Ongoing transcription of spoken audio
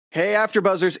Hey,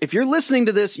 AfterBuzzers, if you're listening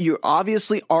to this, you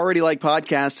obviously already like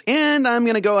podcasts, and I'm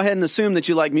going to go ahead and assume that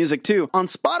you like music too. On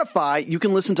Spotify, you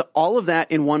can listen to all of that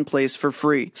in one place for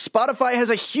free. Spotify has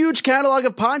a huge catalog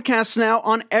of podcasts now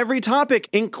on every topic,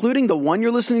 including the one you're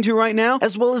listening to right now,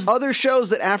 as well as other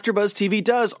shows that AfterBuzz TV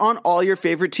does on all your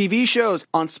favorite TV shows.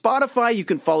 On Spotify, you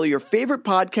can follow your favorite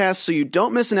podcasts so you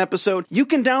don't miss an episode. You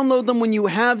can download them when you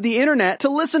have the internet to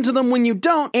listen to them when you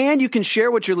don't, and you can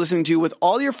share what you're listening to with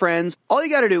all your friends. All you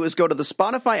got to do is go to the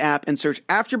Spotify app and search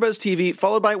AfterBuzz TV,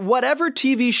 followed by whatever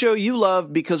TV show you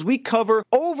love, because we cover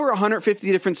over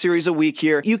 150 different series a week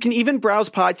here. You can even browse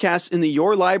podcasts in the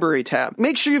Your Library tab.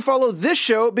 Make sure you follow this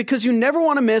show because you never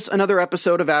want to miss another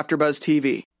episode of AfterBuzz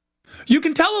TV. You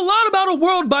can tell a lot about a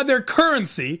world by their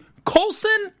currency.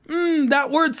 Coulson? That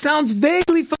word sounds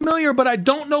vaguely familiar, but I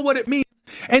don't know what it means.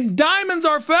 And diamonds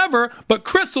are forever, but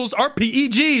crystals are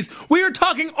PEGs. We are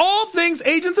talking all things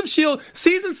Agents of S.H.I.E.L.D.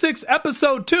 Season 6,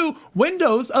 Episode 2,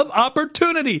 Windows of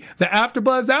Opportunity. The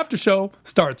AfterBuzz After Show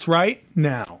starts right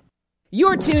now.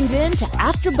 You're tuned in to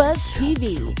AfterBuzz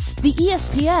TV, the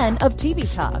ESPN of TV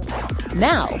talk.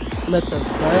 Now, let the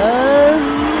buzz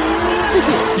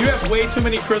begin. You have way too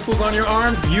many crystals on your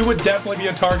arms. You would definitely be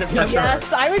a target for sure.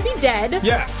 Yes, I would be dead.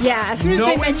 Yeah. Yeah, as soon as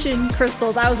they mentioned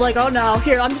crystals, I was like, oh no,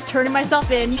 here, I'm just turning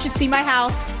myself in. You should see my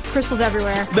house. Crystals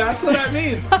everywhere. That's what I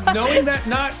mean. Knowing that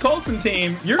not Coulson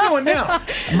team, you're going down.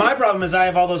 My problem is I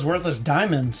have all those worthless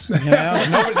diamonds. You know?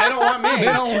 Nobody, they don't want me. They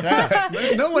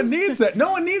don't, no one needs that.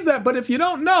 No one needs that. But if you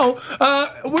don't know,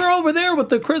 we're over there with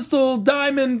the Crystal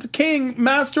Diamond King,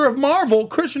 Master of Marvel.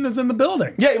 Christian is in the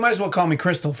building. Yeah, you might as well call me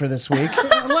Crystal for this week.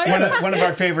 One of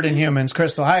our favorite Inhumans,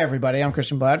 Crystal. Hi, everybody. I'm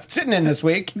Christian Blatt. Sitting in this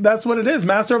week. That's what it is.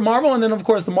 Master of Marvel. And then, of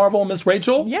course, the Marvel Miss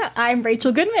Rachel. Yeah, I'm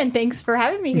Rachel Goodman. Thanks for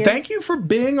having me here. Thank you for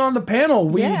being on the panel.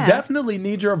 We definitely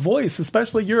need your voice,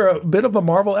 especially you're a bit of a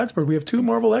Marvel expert. We have two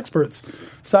Marvel experts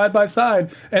side by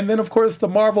side. And then, of course, the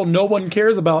Marvel no one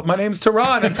cares about. My name's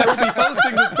Tehran, and I will be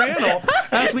hosting this panel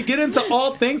as we get into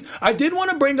all things. I did want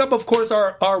to bring up, of course,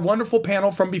 our wonderful panel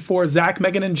from before, Zach,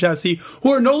 Megan, and Jesse,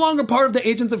 who are no longer part of the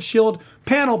Agents of S.H.I.E.L.D.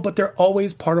 panel, but they're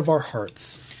always part of our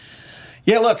hearts.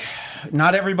 Yeah, look,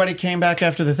 not everybody came back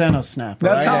after the Thanos snap.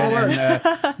 That's right? how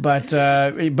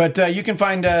it works. But you can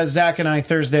find Zach and I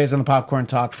Thursdays on the Popcorn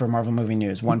Talk for Marvel Movie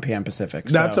News, 1 p.m. Pacific.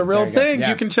 That's a real thing.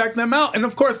 You can check them out. And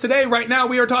of course, today, right now,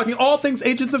 we are talking all things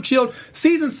Agents of S.H.I.E.L.D.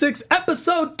 Season 6,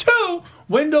 Episode 2,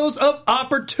 Windows of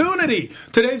Opportunity.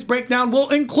 Today's breakdown will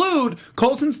include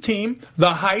Coulson's team,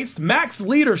 the heist, Mac's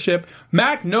leadership.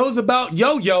 Mac knows about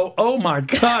Yo-Yo. Oh my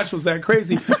gosh, was that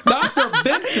crazy. Dr.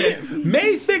 Benson.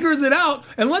 May figures it out.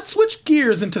 And let's switch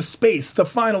gears into space, the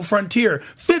final frontier.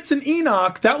 Fitz and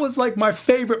Enoch, that was like my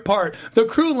favorite part. The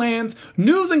crew lands,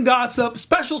 news and gossip,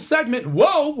 special segment,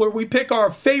 Whoa, where we pick our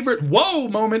favorite whoa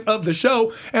moment of the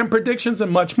show, and predictions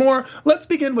and much more. Let's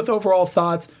begin with overall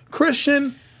thoughts.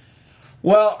 Christian?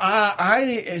 Well,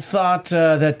 I thought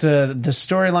that the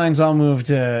storylines all moved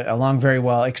along very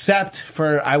well, except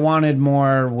for I wanted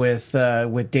more with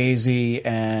Daisy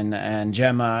and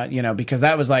Gemma, because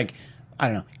that was like, I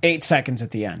don't know, 8 seconds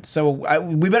at the end. So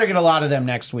we better get a lot of them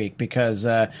next week because.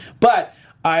 But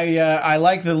I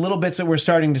like the little bits that we're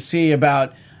starting to see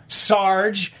about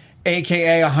Sarge,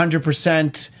 aka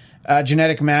 100%.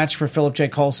 Genetic match for Philip J.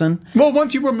 Coulson. Well,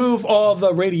 once you remove all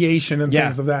the radiation and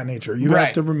things of that nature, you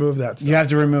have to remove that stuff. You have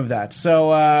to remove that. So,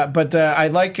 but I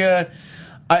like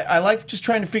just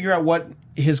trying to figure out what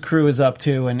his crew is up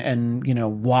to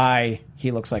and why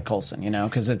he looks like Coulson.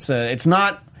 Because it's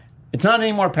not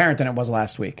any more apparent than it was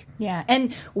last week. Yeah,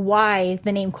 and why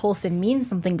the name Coulson means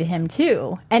something to him,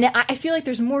 too. And I feel like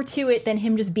there's more to it than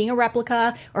him just being a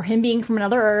replica or him being from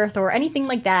another Earth or anything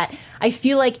like that. I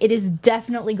feel like it is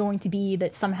definitely going to be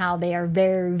that somehow they are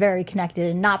very, very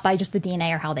connected and not by just the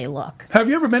DNA or how they look. Have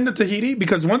you ever been to Tahiti?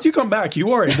 Because once you come back,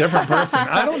 you are a different person.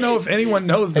 I don't know if anyone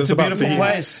knows this about Tahiti. It's a beautiful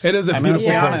place. It is a beautiful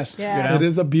place. Honest, It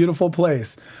is a beautiful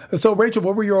place. So, Rachel,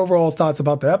 what were your overall thoughts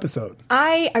about the episode?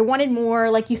 I wanted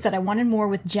more, like you said, I wanted more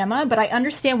with Gemma, but I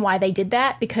understand why they did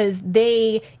that because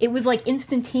it was like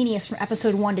instantaneous from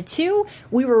episode 1 to 2.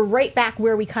 We were right back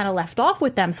where we kind of left off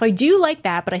with them. So I do like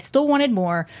that, but I still wanted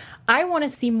more. I want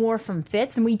to see more from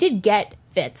Fitz, and we did get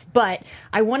Fitz, but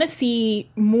I want to see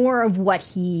more of what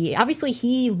obviously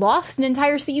he lost an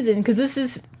entire season because this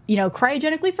is,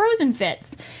 cryogenically frozen Fitz.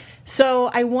 So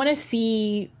I want to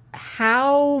see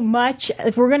how much,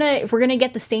 if we're gonna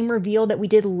get the same reveal that we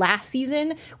did last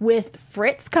season with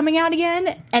Fritz coming out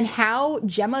again, and how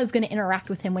Gemma is gonna interact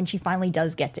with him when she finally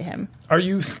does get to him. Are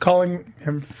you calling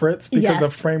him Fritz because Yes.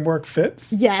 of Framework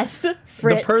Fits? Yes,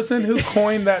 Fritz. The person who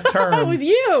coined that term was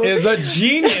you. is a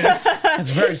genius. It's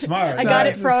very smart. I got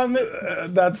it from.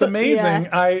 That's amazing. Yeah.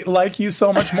 I like you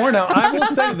so much more now. I will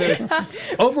say this.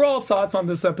 Overall thoughts on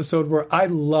this episode were I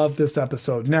love this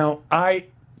episode. Now, I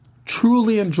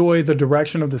truly enjoy the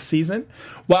direction of the season.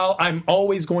 While I'm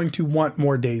always going to want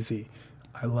more Daisy,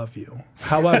 I love you.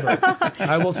 However,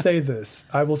 I will say this.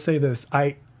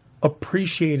 I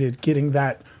appreciated getting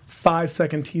that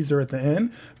 5-second teaser at the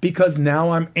end because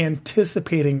now I'm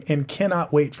anticipating and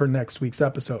cannot wait for next week's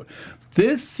episode.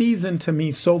 This season to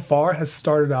me so far has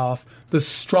started off the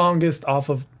strongest off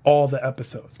of all the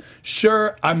episodes.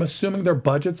 Sure, I'm assuming their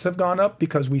budgets have gone up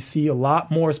because we see a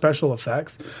lot more special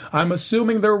effects. I'm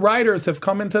assuming their writers have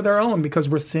come into their own because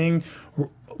we're seeing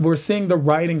the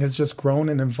writing has just grown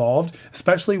and evolved,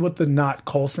 especially with the Not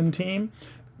Coulson team.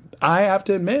 I have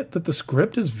to admit that the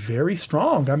script is very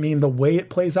strong. I mean, the way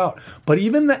it plays out. But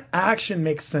even the action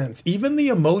makes sense. Even the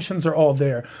emotions are all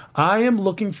there. I am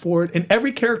looking forward, and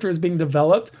every character is being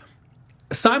developed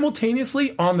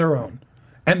simultaneously on their own.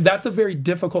 And that's a very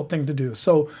difficult thing to do.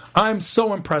 So I'm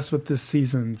so impressed with this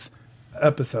season's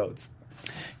episodes.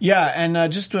 Yeah,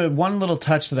 and just one little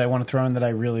touch that I want to throw in that I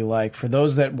really like. For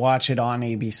those that watch it on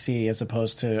ABC as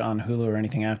opposed to on Hulu or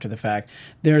anything after the fact,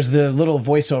 there's the little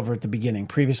voiceover at the beginning,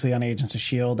 previously on Agents of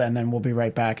S.H.I.E.L.D., and then we'll be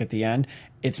right back at the end.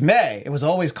 It's May. It was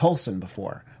always Coulson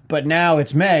before. But now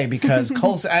it's May because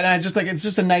Coulson, and I just like, it's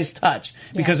just a nice touch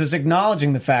because it's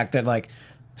acknowledging the fact that, like,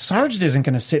 Sarge isn't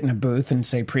going to sit in a booth and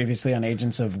say previously on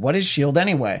Agents of what is S.H.I.E.L.D.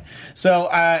 anyway. So,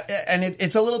 and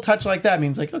it's a little touch like that. It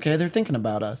means like, okay, they're thinking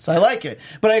about us. I like it.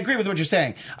 But I agree with what you're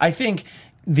saying. I think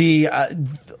the,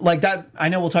 like that, I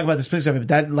know we'll talk about the specifics of it, but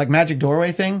that like magic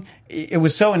doorway thing, it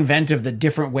was so inventive, the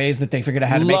different ways that they figured out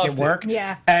how to make it work.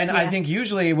 Yeah. And I think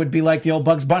usually it would be like the old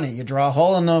Bugs Bunny. You draw a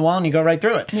hole in the wall and you go right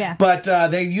through it. Yeah. But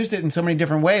they used it in so many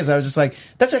different ways. I was just like,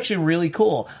 that's actually really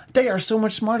cool. They are so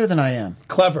much smarter than I am.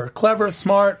 Clever,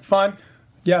 smart, fun.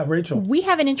 Yeah, Rachel. We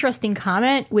have an interesting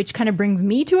comment, which kind of brings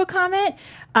me to a comment.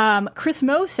 Chris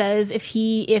Moe says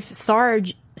if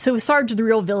Sarge is the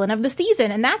real villain of the season,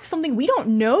 and that's something we don't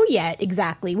know yet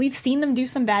exactly. We've seen them do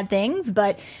some bad things,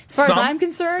 but as far as I'm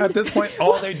concerned, at this point,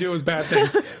 all they do is bad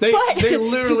things. They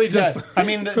literally just. Yeah. I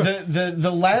mean,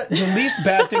 the least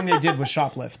bad thing they did was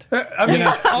shoplift. I mean,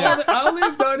 all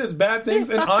they've done is bad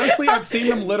things, and honestly, I've seen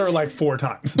them litter like 4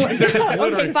 times. Like, they're just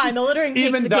littering. Okay, fine. The littering takes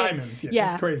even the diamonds. cake.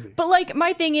 Yeah, it's crazy. But like,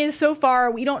 my thing is, so far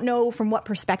we don't know from what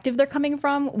perspective they're coming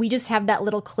from. We just have that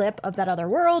little clip of that other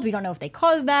world. We don't know if they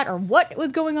caused that or what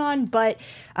was going on, but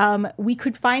we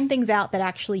could find things out that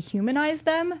actually humanize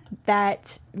them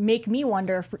that make me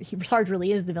wonder if Sarge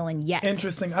really is the villain yet.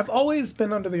 Interesting. I've always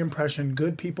been under the impression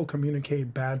good people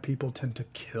communicate, bad people tend to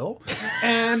kill.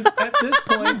 And at this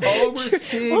point, all we're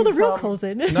seeing the real from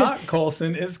Coulson. Not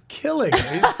Coulson is killing.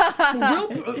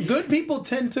 Good people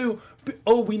tend to,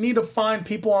 we need to find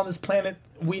people on this planet.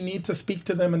 We need to speak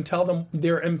to them and tell them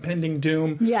their impending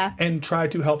doom and try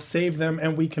to help save them,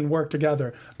 and we can work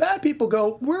together. Bad people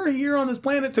go, we're here on this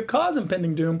planet to cause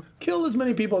impending doom, kill as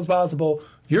many people as possible.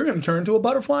 You're going to turn to a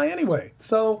butterfly anyway.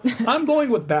 So I'm going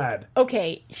with bad.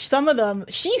 Okay, some of them,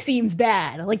 she seems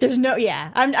bad. Like, there's no,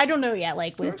 I don't know yet.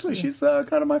 Like, actually, she's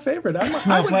kind of my favorite.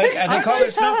 Snowflake. They call her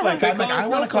Snowflake. I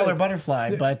want to call her Snowflake.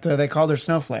 Butterfly, but they called her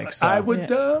Snowflake. So.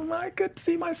 I could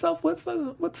see myself with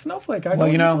Snowflake.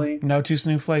 No two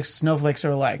snowflakes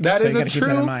are alike. That so is you a gotta keep that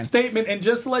in true mind. statement. And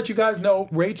just to let you guys know,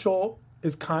 Rachel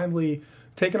is kindly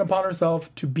taken upon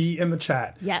herself to be in the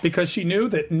chat. Yes. Because she knew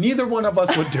that neither one of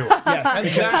us would do it. Yes,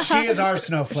 because she is our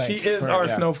Snowflake. She is our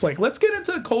Snowflake. Let's get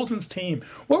into Coulson's team.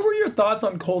 What were your thoughts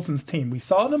on Coulson's team? We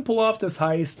saw them pull off this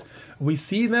heist. We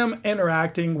see them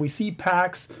interacting. We see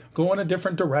Pax go in a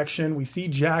different direction. We see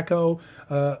Jacko,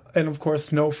 and of course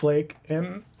Snowflake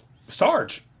and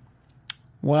Sarge.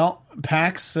 Well,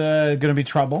 Pax going to be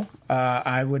trouble.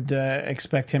 I would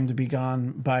expect him to be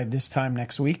gone by this time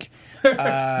next week.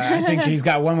 I think he's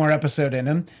got one more episode in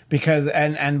him because,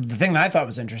 and the thing that I thought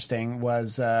was interesting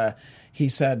was he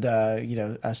said,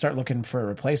 start looking for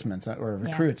replacements or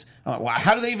recruits. I'm like, wow,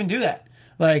 how do they even do that?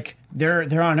 Like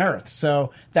they're on Earth,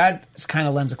 so that kind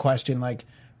of lends a question like.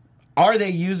 Are they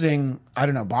using, I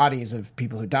don't know, bodies of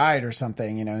people who died or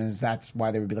something? Is that's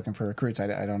why they would be looking for recruits? I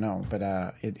don't know.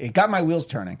 But it got my wheels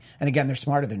turning. And again, they're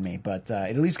smarter than me, but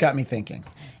it at least got me thinking.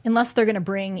 Unless they're going to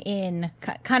bring in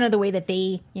kind of the way that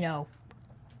they,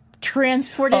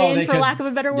 transported Oh, in, they for could- lack of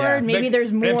a better yeah. word. Maybe They-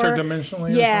 there's more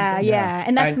interdimensionally or Yeah, something? yeah,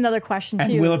 and that's And- another question too.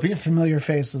 And will it be a familiar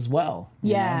face as well?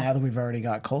 You Yeah. know, now that we've already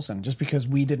got Coulson, just because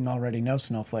we didn't already know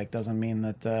Snowflake doesn't mean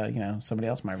that somebody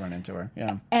else might run into her.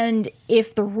 Yeah. And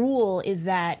if the rule is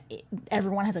that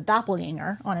everyone has a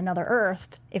doppelganger on another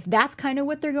Earth, if that's kind of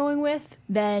what they're going with,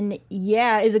 then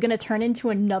yeah, is it going to turn into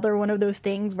another one of those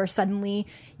things where suddenly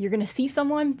you're going to see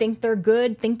someone, think they're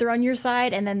good, think they're on your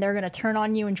side, and then they're going to turn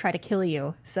on you and try to kill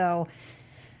you? So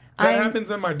That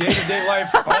happens in my day-to-day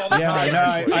life all the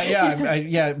time.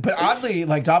 Yeah. But oddly,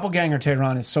 like Doppelganger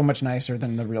Tehran is so much nicer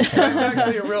than the real Tehran. That's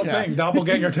actually a real thing.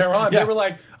 Doppelganger Tehran. Yeah. They were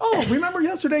like, "Oh, remember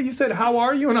yesterday you said how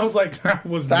are you?" And I was like, "That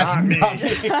was That's not me. not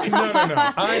me.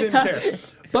 No. I didn't care."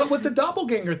 But with the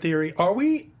doppelganger theory, are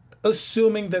we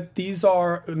assuming that these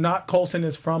are not Coulson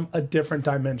is from a different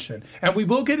dimension? And we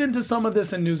will get into some of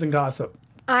this in news and gossip.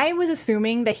 I was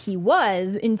assuming that he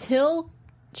was until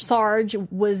Sarge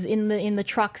was in the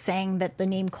truck saying that the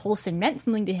name Coulson meant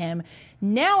something to him.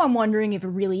 Now I'm wondering if it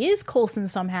really is Coulson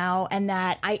somehow, and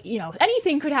that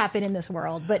anything could happen in this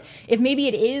world. But if maybe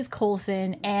it is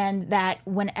Coulson, and that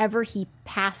whenever he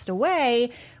passed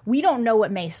away, we don't know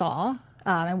what May saw.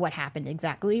 And what happened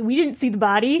exactly. We didn't see the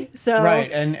body, so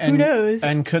Right, and who knows?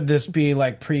 And could this be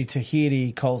like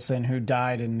pre-Tahiti Coulson, who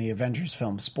died in the Avengers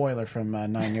film? Spoiler from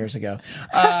 9 years ago.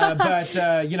 It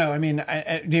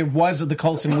was the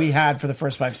Coulson we had for the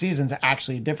first 5 seasons,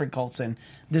 actually a different Coulson.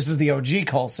 This is the OG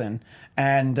Coulson,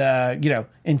 and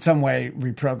in some way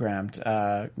reprogrammed,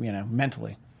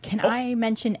 mentally. Can I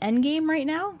mention Endgame right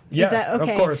now? Yes, Is that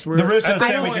okay? of course. The Russos at this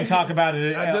say we point- can talk about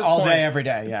it at this all point- day, every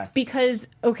day. Yeah. Because,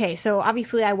 okay, so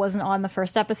obviously I wasn't on the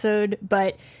first episode,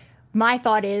 but my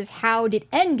thought is, how did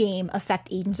Endgame affect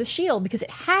Agents of S.H.I.E.L.D.? Because it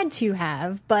had to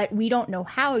have, but we don't know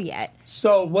how yet.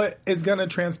 So what is going to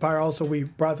transpire also, we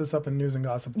brought this up in news and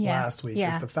gossip last week,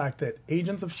 yeah. is the fact that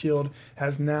Agents of S.H.I.E.L.D.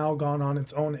 has now gone on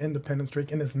its own independent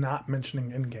streak and is not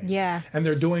mentioning Endgame. Yeah. And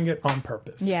they're doing it on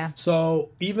purpose. Yeah. So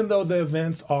even though the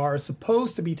events are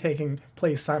supposed to be taking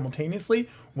place simultaneously,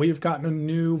 we've gotten a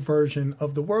new version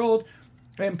of the world.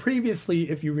 And previously,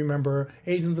 if you remember,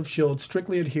 Agents of S.H.I.E.L.D.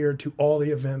 strictly adhered to all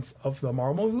the events of the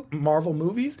Marvel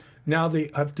movies. Now they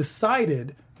have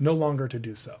decided no longer to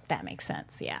do so. That makes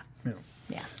sense, yeah.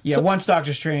 Yeah. Yeah, once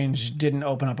Doctor Strange didn't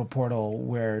open up a portal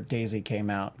where Daisy came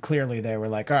out, clearly they were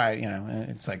like, all right,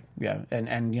 it's like, yeah,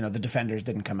 and the Defenders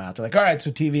didn't come out. They're like, all right,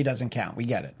 so TV doesn't count. We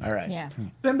get it. All right. Yeah.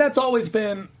 And that's always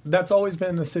been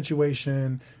a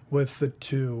situation with the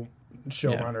two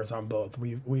showrunners on both.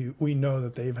 We know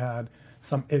that they've had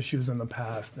some issues in the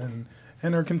past and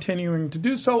are continuing to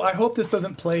do so. I hope this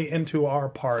doesn't play into our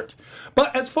part.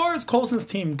 But as far as Coulson's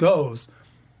team goes,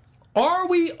 are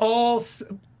we all,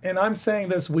 and I'm saying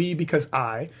this we because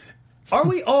are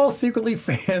we all secretly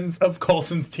fans of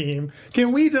Coulson's team?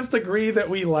 Can we just agree that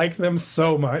we like them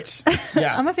so much?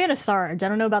 Yeah. I'm a fan of Sarge. I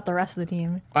don't know about the rest of the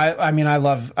team. I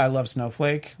love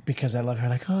Snowflake because I love her.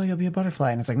 Like, oh, you'll be a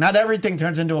butterfly, and it's like not everything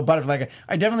turns into a butterfly.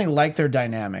 I definitely like their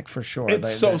dynamic for sure.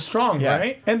 It's so strong, yeah.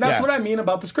 right? And that's Yeah. what I mean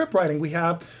about the script writing. We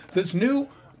have this new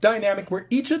dynamic where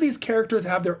each of these characters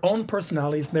have their own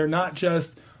personalities. They're not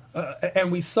just,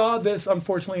 and we saw this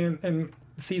unfortunately in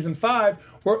season 5,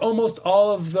 where almost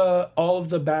all of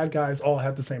the bad guys all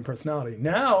had the same personality.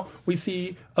 Now we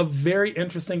see a very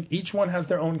interesting. Each one has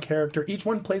their own character. Each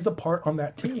one plays a part on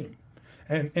that team,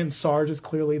 and Sarge is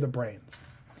clearly the brains.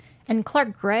 And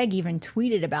Clark Gregg even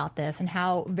tweeted about this and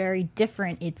how very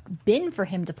different it's been for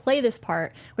him to play this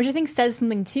part, which I think says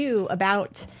something too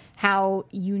about how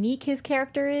unique his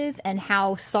character is and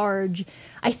how Sarge,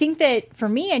 I think that for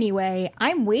me anyway,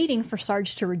 I'm waiting for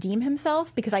Sarge to redeem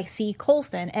himself because I see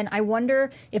Coulson, and I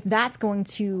wonder if that's going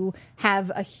to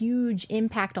have a huge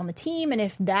impact on the team, and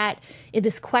if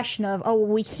this question of, oh,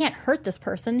 well, we can't hurt this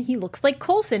person, he looks like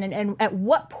Coulson, and at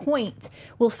what point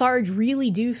will Sarge really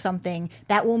do something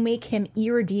that will make him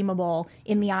irredeemable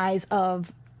in the eyes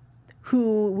of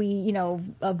who we,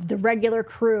 of the regular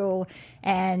crew,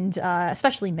 and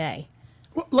especially May.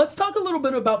 Well, let's talk a little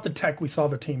bit about the tech we saw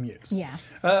the team use. Yeah.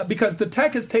 Because the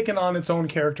tech has taken on its own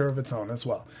character of its own as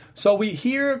well. So we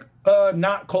hear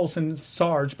not Coulson,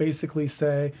 Sarge basically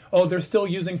say, oh, they're still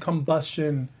using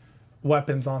combustion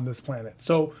weapons on this planet.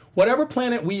 So whatever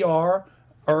planet we are,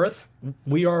 Earth,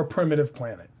 we are a primitive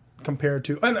planet compared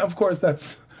to, and of course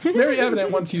that's very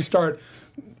evident once you start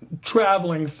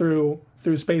traveling through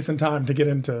space and time to get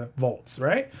into Volts,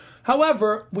 right?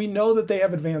 However, we know that they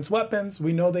have advanced weapons.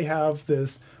 We know they have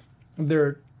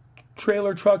their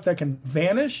trailer truck that can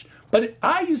vanish. But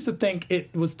I used to think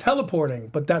it was teleporting,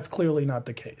 but that's clearly not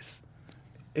the case.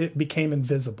 It became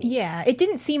invisible. Yeah, it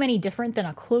didn't seem any different than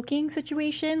a cloaking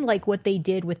situation, like what they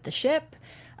did with the ship.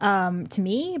 to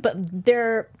me. But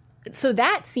so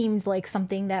that seemed like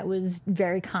something that was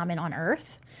very common on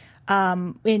Earth,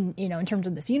 in terms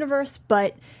of this universe.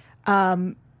 But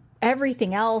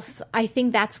everything else, I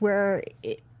think that's where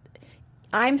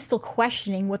I'm still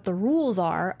questioning what the rules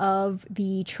are of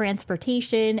the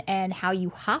transportation and how you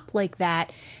hop like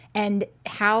that, and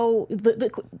how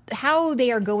how they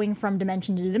are going from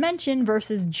dimension to dimension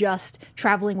versus just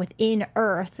traveling within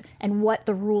Earth, and what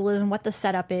the rule is and what the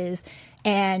setup is.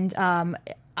 And I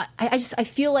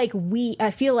feel like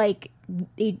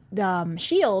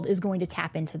SHIELD is going to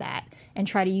tap into that and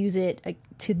try to use it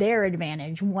to their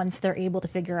advantage once they're able to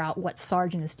figure out what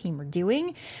Sarge and his team are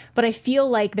doing. But I feel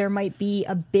like there might be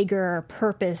a bigger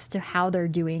purpose to how they're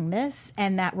doing this,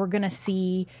 and that we're going to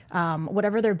see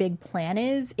whatever their big plan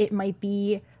is. It might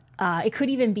be, it could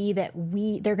even be that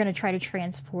they're going to try to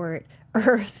transport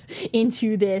Earth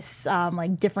into this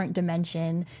different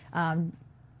dimension.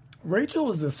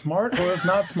 Rachel is as smart, or if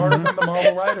not smarter, than the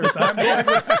Marvel writers.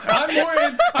 I'm more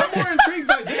intrigued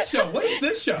by this show. What is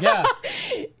this show? Yeah.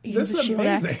 This is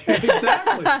amazing.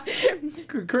 Exactly.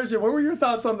 Christian, what were your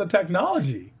thoughts on the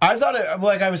technology? I thought it,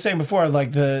 like I was saying before,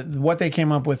 like what they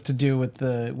came up with to do with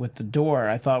the door,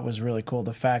 I thought was really cool.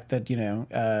 The fact that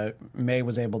May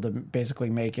was able to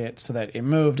basically make it so that it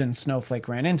moved and Snowflake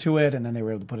ran into it, and then they were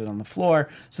able to put it on the floor.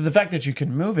 So the fact that you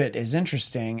can move it is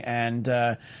interesting, and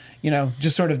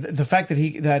just sort of the fact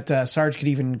that Sarge could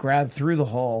even grab through the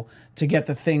hole to get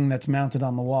the thing that's mounted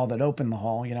on the wall that opened the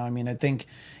hole. I think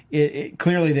it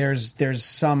clearly there's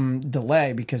some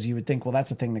delay, because you would think, well, that's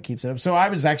the thing that keeps it up. So I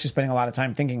was actually spending a lot of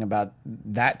time thinking about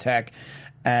that tech.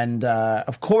 And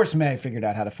of course, May figured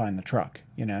out how to find the truck.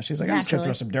 She's like, I'm just going to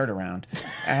throw some dirt around.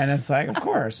 And it's like, of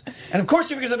course. And of course,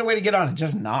 she figures out a way to get on it.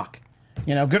 Just knock.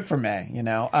 Good for May,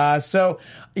 So,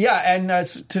 yeah, and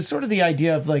to sort of the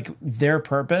idea of, like, their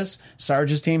purpose,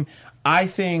 Sarge's team, I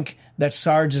think that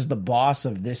Sarge is the boss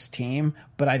of this team,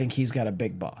 but I think he's got a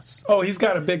big boss. Oh, he's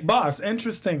got a big boss.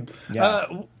 Interesting. Yeah.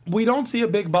 We don't see a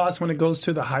big boss when it goes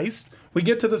to the heist. We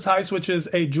get to this heist, which is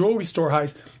a jewelry store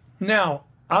heist. Now,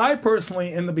 I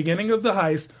personally, in the beginning of the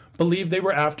heist, believed they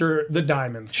were after the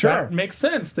diamonds. Sure. That makes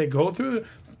sense. They go through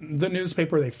the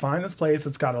newspaper, they find this place,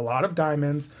 it's got a lot of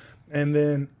diamonds, and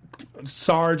then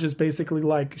Sarge is basically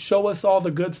like, show us all the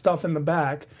good stuff in the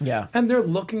back. Yeah. And they're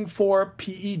looking for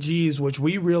PEGs, which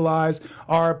we realize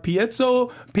are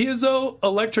piezo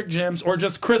electric gems, or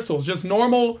just crystals, just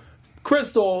normal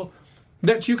crystal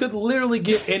that you could literally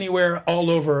get anywhere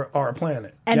all over our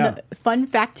planet. And the fun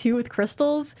fact, too, with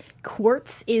crystals,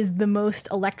 quartz is the most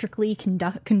electrically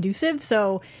conducive.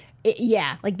 So,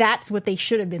 that's what they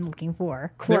should have been looking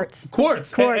for. Quartz.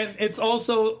 And it's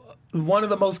also one of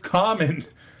the most common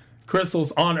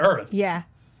crystals on Earth. Yeah.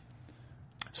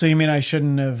 So you mean I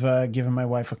shouldn't have given my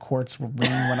wife a quartz ring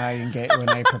when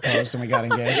I proposed and we got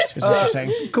engaged? Is what you're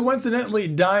saying? Coincidentally,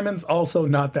 diamonds also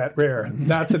not that rare.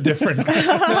 That's a different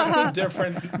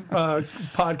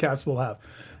podcast we'll have.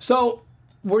 So,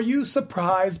 were you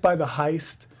surprised by the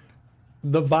heist,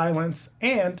 the violence,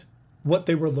 and what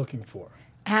they were looking for?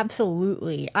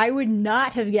 Absolutely. I would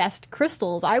not have guessed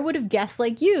crystals. I would have guessed,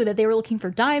 like you, that they were looking for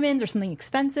diamonds or something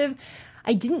expensive.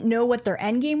 I didn't know what their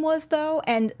end game was, though,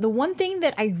 and the one thing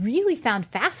that I really found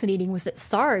fascinating was that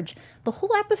Sarge, the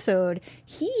whole episode,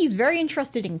 he's very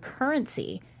interested in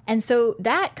currency. And so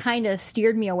that kind of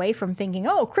steered me away from thinking,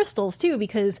 oh, crystals, too,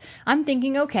 because I'm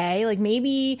thinking, okay, like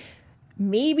maybe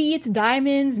it's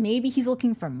diamonds, maybe he's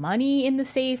looking for money in the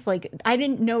safe. Like, I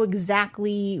didn't know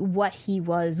exactly what he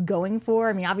was going for.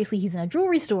 I mean, obviously he's in a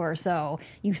jewelry store, so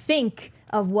you think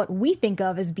of what we think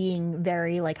of as being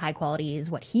very, like, high quality is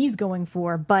what he's going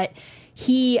for. But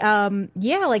he,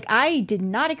 I did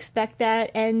not expect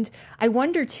that. And I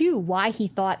wonder, too, why he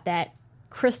thought that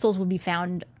crystals would be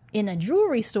found in a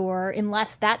jewelry store,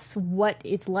 unless that's what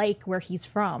it's like where he's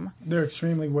from. They're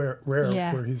extremely rare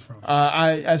where he's from.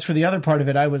 As for the other part of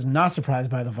it, I was not surprised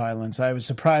by the violence. I was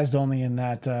surprised only in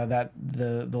that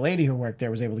the lady who worked there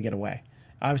was able to get away.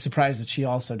 I was surprised that she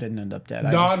also didn't end up dead.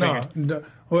 No.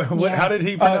 How did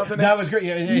he pronounce it? That was great.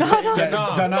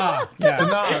 Dana.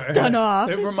 Dana.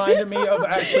 It reminded me of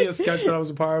actually a sketch that I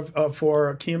was a part of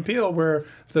for Key and Peele, where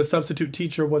the substitute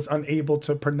teacher was unable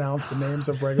to pronounce the names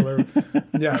of regular.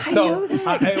 Yeah, so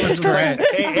it was great.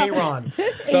 Aaron.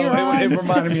 So it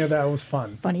reminded me of that. It was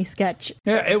fun. Funny sketch.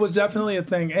 Yeah, it was definitely a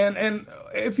thing. And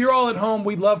if you're all at home,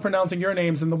 we love pronouncing your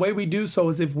names, and the way we do so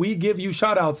is if we give you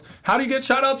shout-outs. How do you get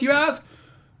shout-outs, you ask?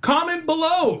 Comment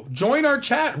below. Join our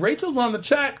chat. Rachel's on the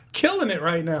chat, killing it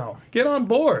right now. Get on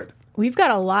board. We've got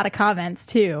a lot of comments,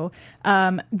 too.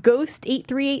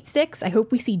 Ghost8386, I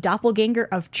hope we see Doppelganger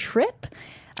of Trip.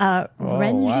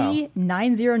 Renji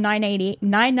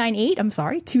 90998, I'm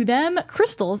sorry, to them,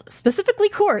 crystals, specifically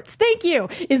quartz, thank you,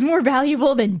 is more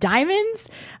valuable than diamonds.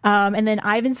 And then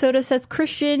Ivan Soda says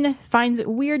Christian finds it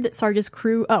weird that Sarge's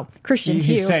crew, Christian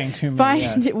He's too, saying to me,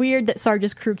 find it weird that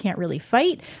Sarge's crew can't really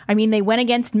fight. I mean, they went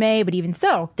against May, but even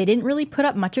so, they didn't really put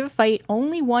up much of a fight.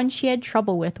 Only one she had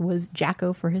trouble with was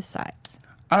Jacko for his sides.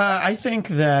 I think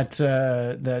that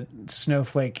that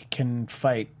Snowflake can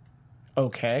fight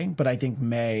okay, but I think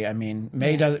May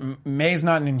May's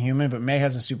not an Inhuman, but May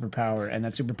has a superpower, and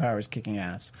that superpower is kicking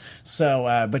ass.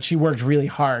 So, but she worked really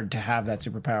hard to have that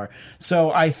superpower.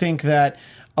 So I think that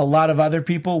a lot of other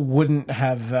people wouldn't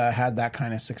have had that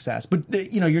kind of success. But,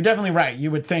 you're definitely right.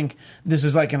 You would think this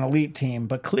is like an elite team,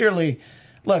 but clearly,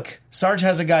 look, Sarge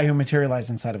has a guy who materialized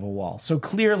inside of a wall. So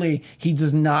clearly he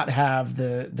does not have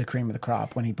the cream of the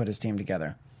crop when he put his team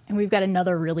together. And we've got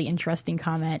another really interesting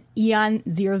comment.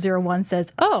 Eon001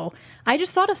 says, I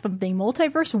just thought of something.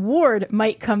 Multiverse Ward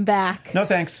might come back. No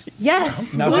thanks.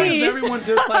 Yes, No please. thanks. Everyone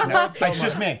dislikes Ward so It's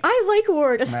just much. me. I like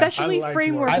Ward, especially I like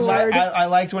Framework Ward. Ward. I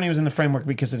liked when he was in the framework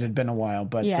because it had been a while,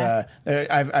 but Yeah.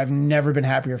 I've never been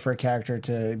happier for a character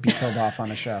to be killed off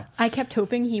on a show. I kept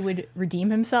hoping he would redeem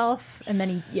himself, and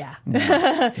then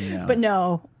No. But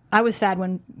no, I was sad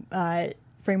when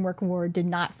Framework Ward did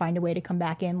not find a way to come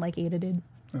back in like Ada did.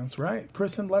 That's right.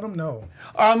 Kristen, let them know.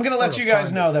 I'm going to let you guys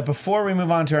find know us. that before we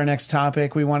move on to our next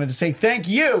topic, we wanted to say thank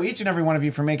you, each and every one of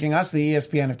you, for making us the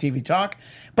ESPN of TV Talk.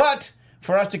 But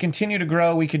for us to continue to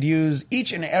grow, we could use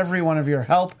each and every one of your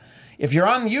help. If you're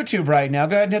on YouTube right now,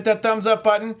 go ahead and hit that thumbs up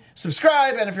button,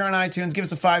 subscribe, and if you're on iTunes, give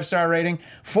us a 5-star rating.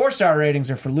 4-star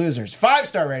ratings are for losers.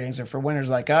 5-star ratings are for winners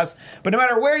like us. But no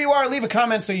matter where you are, leave a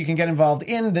comment so you can get involved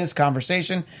in this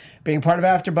conversation. Being part of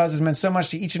AfterBuzz has meant so much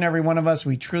to each and every one of us.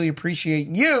 We truly appreciate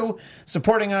you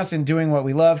supporting us and doing what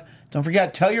we love. Don't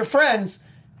forget, tell your friends,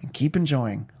 and keep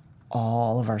enjoying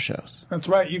all of our shows. That's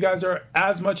right. You guys are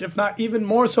as much, if not even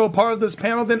more so, part of this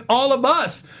panel than all of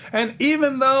us. And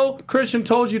even though Christian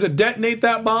told you to detonate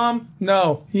that bomb,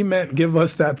 no, he meant give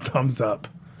us that thumbs up.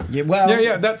 Yeah,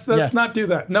 well, Let's not do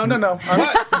that. No.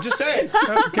 What? I'm just saying.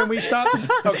 Can we stop?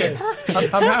 Okay. I'm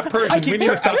half Persian. We need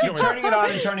to stop doing that. turning it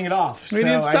on and turning it off. We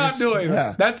need to stop doing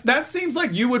that. That seems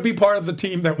like you would be part of the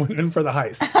team that went in for the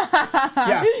heist.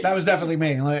 Yeah, that was definitely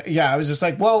me. I was just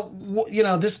like, well,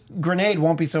 this grenade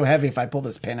won't be so heavy if I pull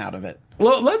this pin out of it.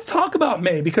 Well, let's talk about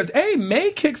May, because A,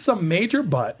 May kicked some major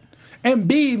butt, and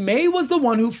B, May was the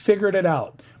one who figured it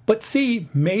out. But C,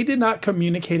 May did not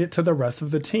communicate it to the rest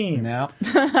of the team. No.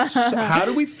 So how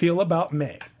do we feel about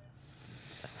May?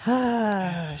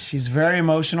 She's very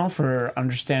emotional for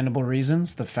understandable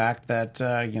reasons. The fact that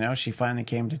she finally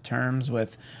came to terms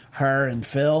with her and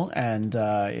Phil, and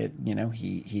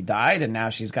he died, and now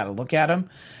she's got to look at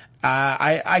him.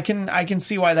 I can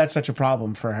see why that's such a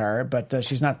problem for her, but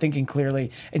she's not thinking clearly,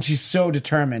 and she's so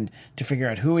determined to figure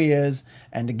out who he is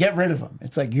and to get rid of him.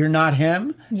 It's like, you're not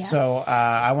him, so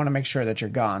I want to make sure that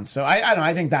you're gone. So I don't know.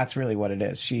 I think that's really what it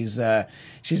is. She's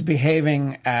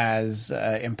behaving as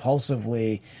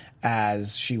impulsively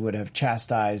as she would have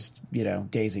chastised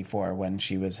Daisy for when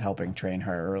she was helping train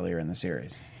her earlier in the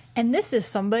series. And this is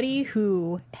somebody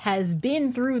who has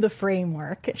been through the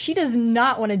framework. She does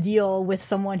not want to deal with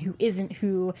someone who isn't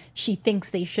who she thinks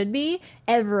they should be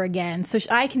ever again. So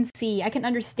I can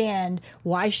understand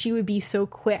why she would be so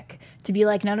quick to be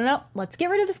like, no, let's get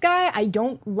rid of this guy. I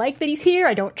don't like that he's here.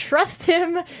 I don't trust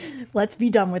him. Let's be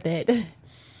done with it.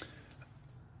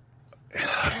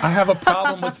 I have a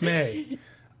problem with May.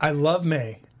 I love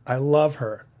May. I love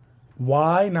her.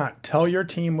 Why not tell your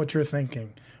team what you're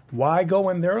thinking? Why go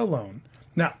in there alone?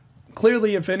 Now,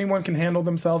 clearly, if anyone can handle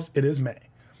themselves, it is May.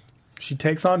 She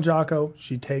takes on Jocko.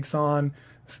 She takes on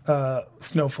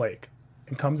Snowflake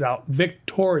and comes out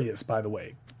victorious, by the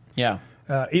way. Yeah.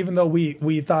 Even though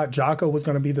we thought Jocko was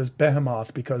going to be this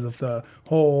behemoth because of the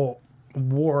whole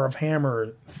War of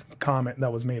Hammers comment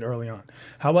that was made early on.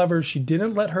 However, she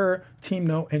didn't let her team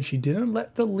know, and she didn't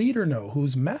let the leader know,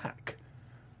 who's Mac.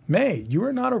 May, you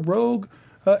are not a rogue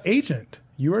agent.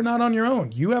 You are not on your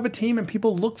own. You have a team and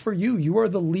people look for you. You are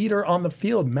the leader on the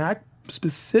field. Mac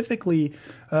specifically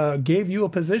gave you a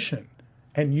position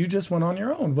and you just went on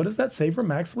your own. What does that say for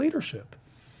Mac's leadership?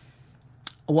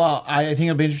 Well, I think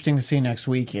it'll be interesting to see next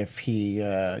week if he,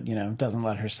 doesn't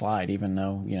let her slide, even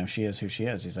though, she is who she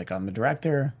is. He's like, I'm the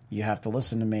director. You have to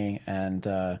listen to me.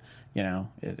 And,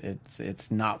 it's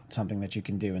not something that you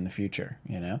can do in the future,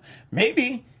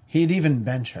 Maybe he'd even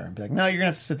bench her and be like, no, you're going to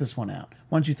have to sit this one out.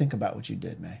 Why don't you think about what you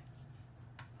did, May?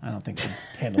 I don't think he'd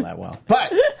handle that well.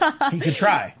 But he could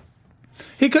try.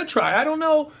 He could try. I don't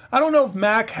know if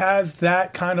Mac has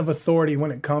that kind of authority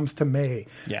when it comes to May.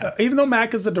 Yeah. Even though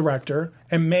Mac is the director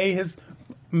and May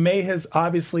has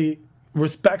obviously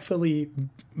respectfully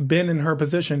been in her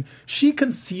position, she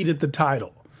conceded the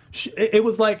title. It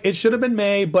was like it should have been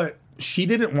May, but she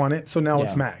didn't want it, so now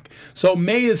it's Mac. So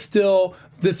May is still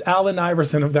this Allen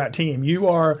Iverson of that team. You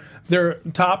are their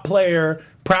top player.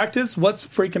 Practice? What's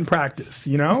freaking practice,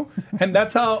 you know? And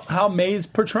that's how May's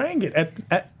portraying it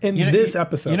in this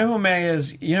episode. You know who May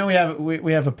is? You know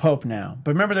we have a pope now.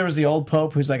 But remember there was the old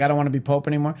pope who's like, I don't want to be pope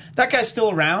anymore? That guy's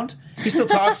still around. He still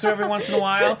talks to her every once in a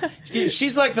while.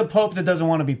 She's like the pope that doesn't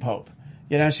want to be pope.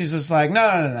 You know, she's just like,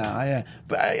 no.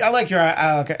 But I like your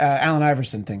Allen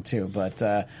Iverson thing, too. But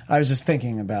I was just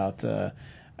thinking about,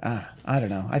 I don't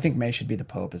know. I think May should be the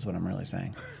pope is what I'm really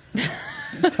saying.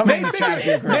 Tell me in the chat if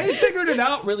you agree. May figured it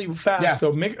out really fast,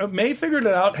 though. May figured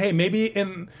it out, hey, maybe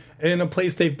in a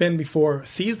place they've been before,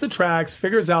 sees the tracks,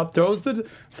 figures out, throws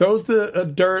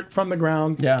the dirt from the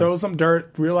ground, throws some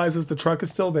dirt, realizes the truck is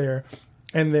still there,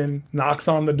 and then knocks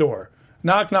on the door.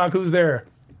 Knock, knock, who's there?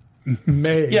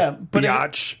 May. Yeah, but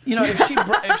biatch.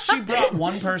 If she brought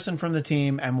one person from the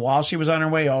team, and while she was on her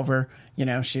way over,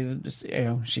 she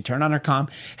turned on her comm.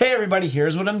 Hey, everybody,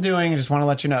 here's what I'm doing. I just want to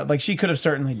let you know. Like, she could have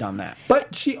certainly done that.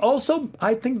 But she also,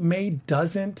 I think May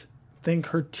doesn't think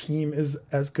her team is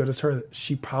as good as her.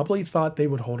 She probably thought they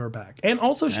would hold her back, and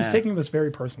also she's taking this very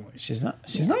personally. She's not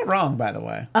wrong, by the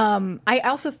way. I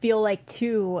also feel like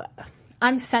too,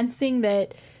 I'm sensing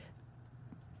that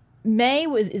May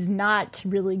is not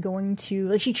really going to,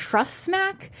 like, she trusts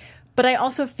Mac, but I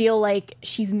also feel like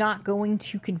she's not going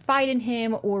to confide in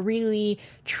him or really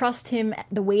trust him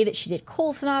the way that she did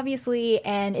Coulson, obviously.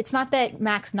 And it's not that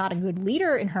Mac's not a good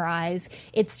leader in her eyes.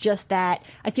 It's just that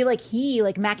I feel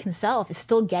like Mac himself, is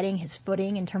still getting his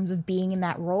footing in terms of being in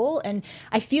that role. And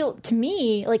I feel, to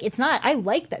me, like, it's not, I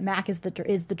like that Mac is the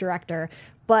director.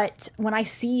 But when I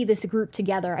see this group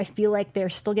together, I feel like they're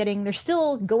still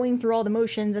going through all the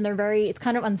motions, and it's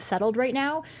kind of unsettled right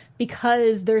now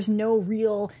because there's no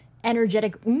real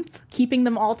energetic oomph keeping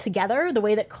them all together the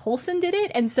way that Coulson did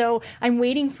it. And so I'm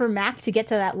waiting for Mac to get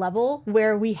to that level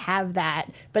where we have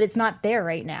that, but it's not there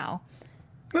right now.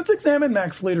 Let's examine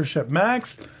Mac's leadership.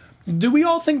 Do we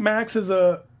all think Max is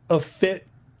a fit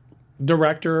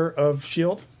director of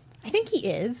S.H.I.E.L.D.? I think he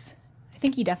is. I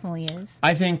think he definitely is.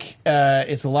 I think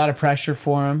it's a lot of pressure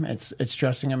for him. It's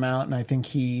stressing him out, and I think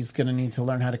he's going to need to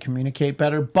learn how to communicate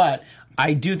better. But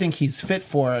I do think he's fit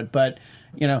for it. But,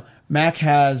 Mac he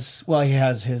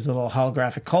has his little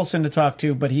holographic Coulson to talk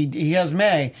to, but he has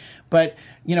May. But,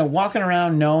 walking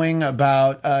around knowing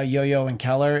about Yo-Yo and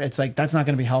Keller, it's like that's not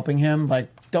going to be helping him. Like,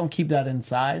 don't keep that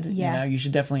inside. Yeah. You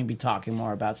should definitely be talking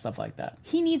more about stuff like that.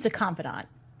 He needs a confidant.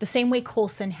 The same way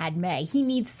Coulson had May. He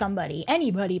needs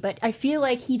anybody, but I feel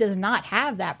like he does not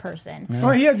have that person. Oh,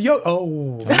 he has awkward.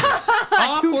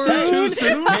 Too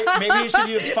soon? Maybe you should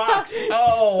use Fox.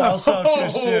 Oh, also too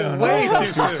soon. Way Also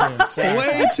too soon.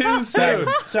 Way too soon.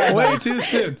 Sorry. Way too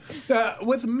soon.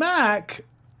 With Mac,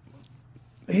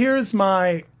 here's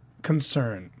my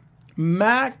concern.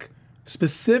 Mac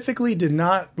specifically did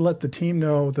not let the team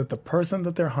know that the person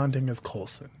that they're hunting is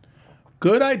Coulson.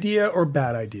 Good idea or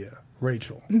bad idea?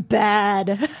 Rachel.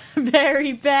 Bad.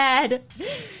 Very bad.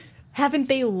 Haven't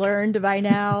they learned by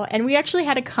now? And we actually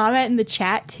had a comment in the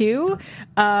chat, too.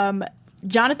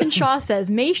 Jonathan Shaw says,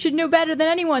 May should know better than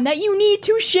anyone that you need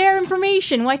to share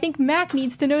information. Well, I think Mac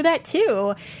needs to know that,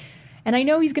 too. And I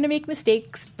know he's going to make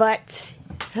mistakes, but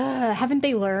haven't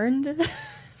they learned?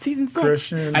 Season 6.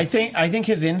 Christian. I think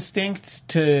his instinct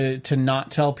to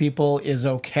not tell people is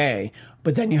okay,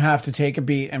 but then you have to take a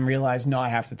beat and realize, no, I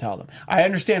have to tell them. I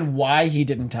understand why he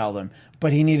didn't tell them,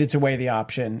 but he needed to weigh the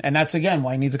option. And that's, again,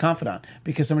 why he needs a confidant.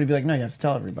 Because somebody would be like, no, you have to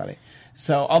tell everybody.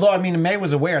 So, although, May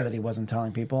was aware that he wasn't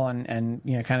telling people and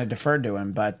kind of deferred to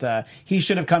him, but he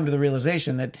should have come to the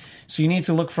realization that, so you need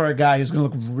to look for a guy who's going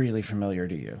to look really familiar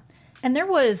to you. And there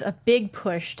was a big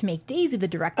push to make Daisy the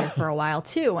director for a while,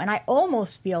 too. And I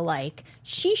almost feel like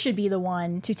she should be the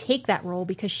one to take that role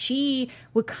because she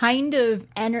would kind of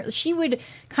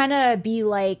be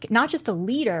like, not just a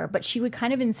leader, but she would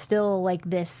kind of instill like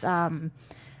this,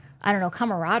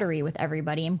 camaraderie with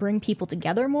everybody and bring people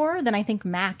together more than I think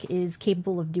Mac is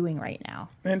capable of doing right now.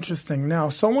 Interesting. Now,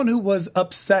 someone who was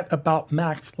upset about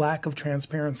Mac's lack of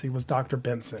transparency was Dr.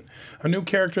 Benson, a new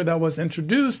character that was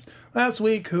introduced last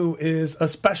week who is a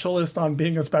specialist on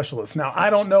being a specialist. Now, I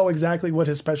don't know exactly what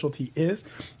his specialty is.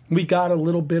 We got a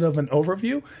little bit of an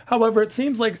overview. However, it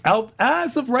seems like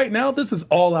as of right now, this is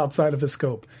all outside of his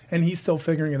scope, and he's still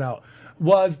figuring it out.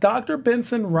 Was Dr.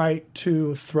 Benson right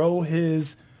to throw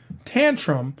his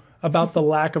tantrum about the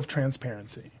lack of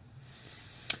transparency?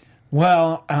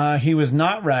 Well, he was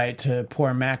not right to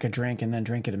pour Mac a drink and then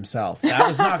drink it himself. That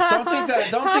was not. Don't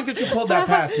think that you pulled that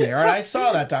past me. All right, I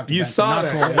saw that, Dr. You Benson. saw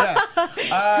Not that.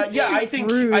 Cool. Yeah, I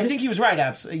think he was right.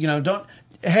 Don't.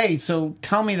 Hey, so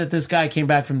tell me that this guy came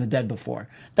back from the dead before.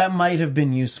 That might have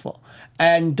been useful.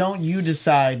 And don't you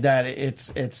decide that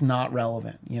it's not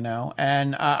relevant,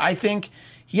 And I think,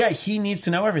 he needs to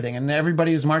know everything. And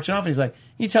everybody was marching off. And he's like,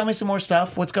 you tell me some more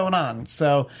stuff. What's going on?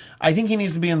 So I think he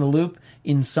needs to be in the loop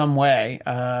in some way,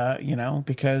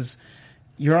 because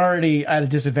you're already at a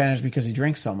disadvantage because he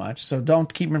drinks so much. So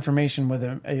don't keep information with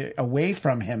him away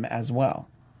from him as well.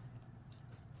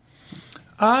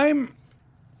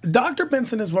 Dr.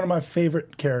 Benson is one of my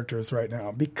favorite characters right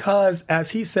now because, as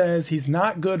he says, he's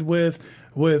not good with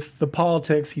the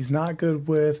politics. He's not good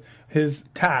with his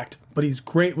tact, but he's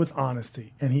great with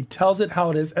honesty. And he tells it how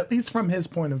it is, at least from his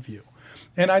point of view.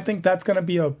 And I think that's going to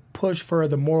be a push for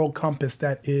the moral compass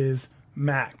that is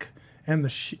Mac and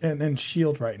and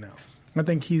S.H.I.E.L.D. right now. I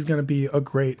think he's going to be a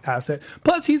great asset.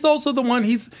 Plus, he's also the one,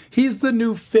 he's the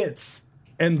new Fitz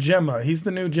and Gemma. He's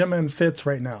the new Gemma and Fitz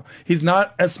right now. He's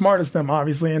not as smart as them,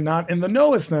 obviously, and not in the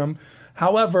know as them.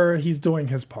 However, he's doing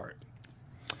his part.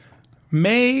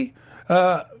 May,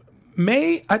 I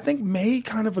think May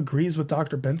kind of agrees with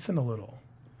Dr. Benson a little.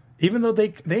 Even though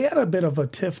they had a bit of a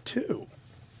tiff too.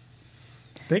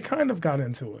 They kind of got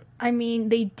into it. I mean,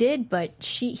 they did, but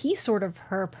he's sort of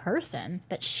her person.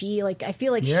 That I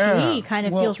feel like she kind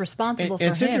of feels responsible for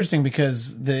him. It's interesting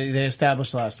because they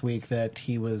established last week that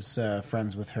he was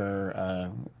friends with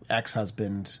her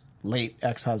late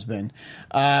ex-husband,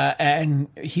 and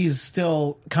he's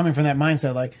still coming from that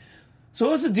mindset, like,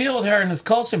 so what's the deal with her and this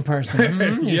Coulson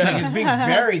person? He's being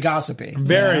very gossipy.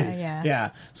 Very. Yeah.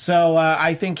 So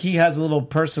I think he has a little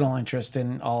personal interest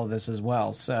in all of this as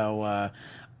well. So,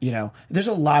 there's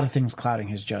a lot of things clouding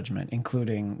his judgment,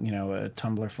 including, a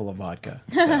tumbler full of vodka.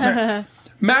 So.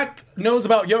 Mac knows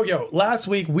about Yo-Yo. Last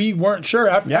week, we weren't sure.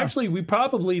 Actually, we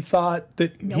probably thought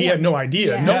that he had no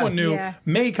idea. Yeah. No one knew. Yeah.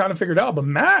 May kind of figured out, but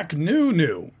Mac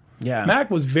knew. Yeah. Mac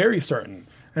was very certain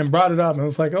and brought it up. And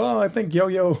was like, I think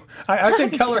Yo-Yo, I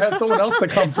think Keller has someone else to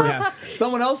comfort him.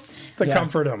 Someone else to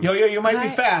comfort him. Yo-Yo, you might be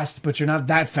fast, but you're not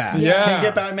that fast. Yeah. Can you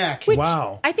get by Mac?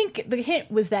 Wow. I think the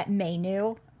hint was that May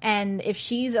knew. And if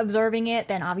she's observing it,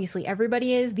 then obviously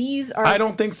everybody is. I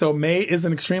don't think so. May is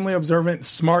an extremely observant,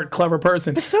 smart, clever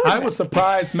person. I was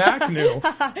surprised Mac knew.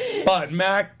 But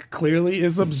Mac clearly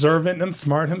is observant and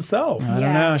smart himself. I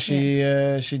don't know.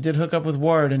 She did hook up with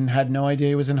Ward and had no idea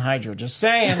he was in Hydra. Just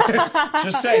saying.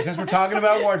 Since we're talking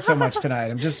about Ward so much tonight,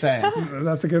 I'm just saying.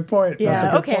 That's a good point. Yeah,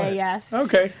 That's a good point. Yes.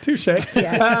 Okay, touche.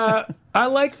 Yes. I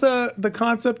like the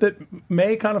concept that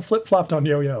May kind of flip-flopped on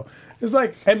Yo-Yo. It's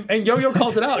like, and Yo-Yo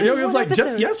calls it out. Yo-Yo's like,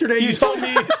 just yesterday you told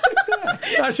me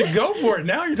I should go for it.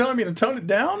 Now you're telling me to tone it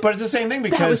down? But it's the same thing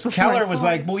because Keller was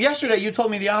like, well, yesterday you told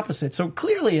me the opposite. So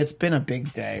clearly it's been a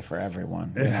big day for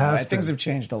everyone. It has. Things have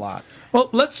changed a lot.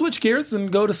 Well, let's switch gears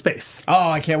and go to space.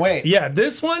 Oh, I can't wait. Yeah,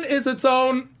 this one is its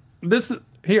own.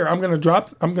 Here, I'm gonna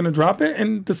drop it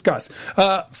and discuss.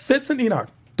 Fitz and Enoch,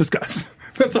 discuss.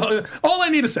 That's all I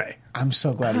need to say. I'm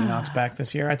so glad Enoch's back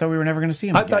this year. I thought we were never going to see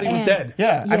him I again. thought he was dead.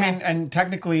 Yeah, I mean, and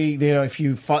technically, if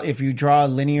you draw a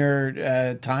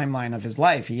linear timeline of his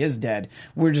life, he is dead.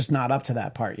 We're just not up to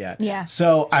that part yet. Yeah.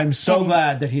 So I'm so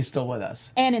glad that he's still with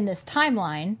us. And in this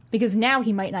timeline, because now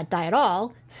he might not die at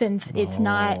all, since it's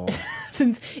not,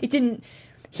 since it didn't.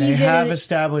 They have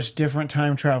established different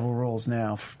time travel rules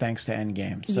now, thanks to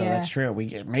Endgame. So that's true.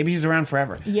 Maybe he's around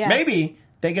forever. Yeah. Maybe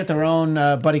they get their own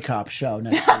buddy cop show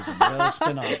next season. Little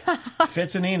spin-off.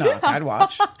 Fitz and Enoch. I'd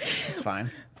watch. It's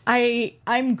fine.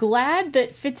 I'm glad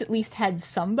that Fitz at least had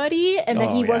somebody and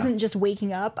that he wasn't just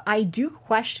waking up. I do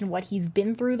question what he's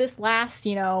been through this last,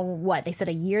 they said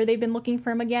a year they've been looking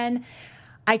for him again.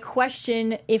 I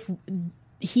question if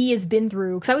he has been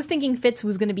through, because I was thinking Fitz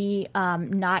was going to be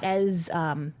not as,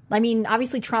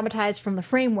 obviously traumatized from the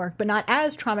framework, but not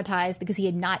as traumatized because he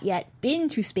had not yet been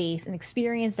to space and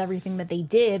experienced everything that they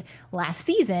did last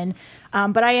season.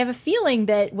 But I have a feeling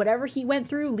that whatever he went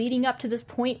through leading up to this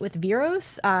point with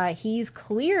Viros, he's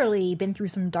clearly been through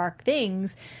some dark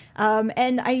things.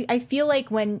 And I feel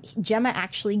like when Gemma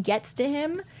actually gets to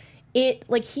him,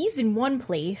 he's in one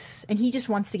place and he just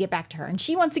wants to get back to her and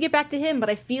she wants to get back to him, but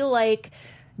I feel like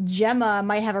Gemma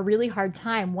might have a really hard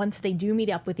time once they do meet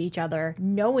up with each other,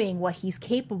 knowing what he's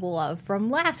capable of from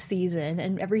last season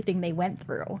and everything they went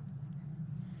through.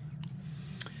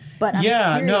 But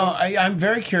I'm I'm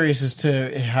very curious as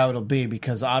to how it'll be,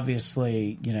 because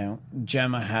obviously,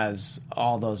 Gemma has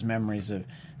all those memories of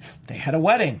they had a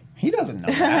wedding. He doesn't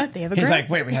know that. They have a He's grandson. like,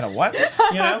 wait, we had a what?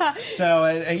 So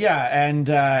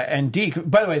and Deke.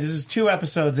 By the way, this is 2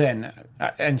 episodes in,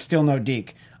 and still no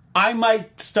Deke. I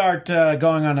might start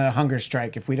going on a hunger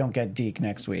strike if we don't get Deke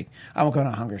next week. I won't go on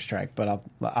a hunger strike, but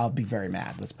I'll be very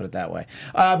mad. Let's put it that way.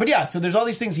 But yeah, so there's all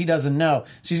these things he doesn't know,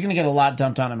 so he's going to get a lot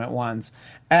dumped on him at once.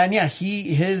 And yeah,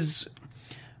 his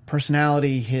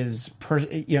personality, he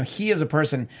as a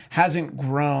person hasn't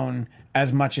grown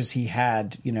as much as he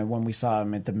had, when we saw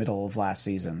him at the middle of last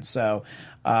season. So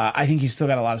I think he's still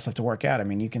got a lot of stuff to work out. I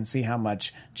mean, you can see how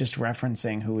much just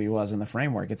referencing who he was in the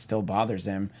framework, it still bothers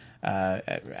him,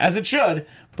 as it should.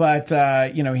 But,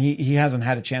 he hasn't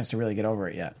had a chance to really get over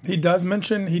it yet. He does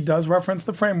reference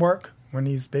the framework when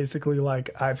he's basically like,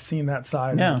 I've seen that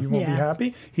side and you won't be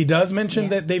happy. He does mention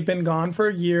that they've been gone for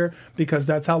a year because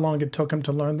that's how long it took him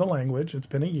to learn the language. It's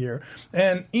been a year.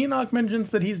 And Enoch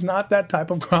mentions that he's not that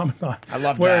type of Grommendon. I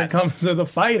love where that. it comes to the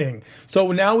fighting.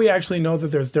 So now we actually know that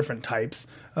there's different types,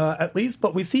 at least.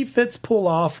 But we see Fitz pull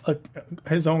off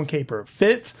his own caper.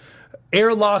 Fitz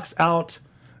airlocks out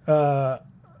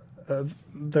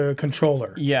the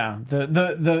controller. Yeah,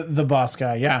 the boss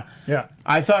guy. Yeah.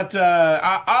 I thought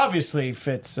obviously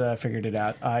Fitz figured it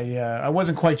out. I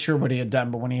wasn't quite sure what he had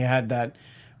done, but when he had that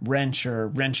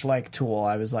wrench-like tool,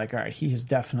 I was like, all right, he's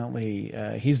definitely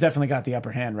got the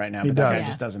upper hand right now. But that guy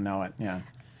just doesn't know it. Yeah.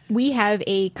 We have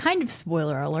a kind of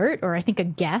spoiler alert, or I think a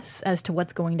guess as to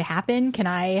what's going to happen. Can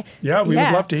I? Yeah, we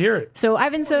would love to hear it. So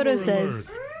Ivan Soto says.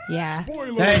 Yeah.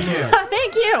 Thank you.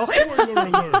 Thank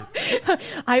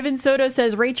you. Ivan Soto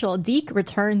says Rachel Deke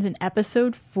returns in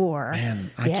episode 4.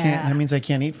 Man, I can't. That means I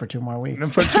can't eat for 2 more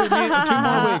weeks. For 2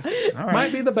 more weeks.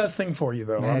 Might be the best thing for you,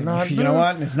 though. You know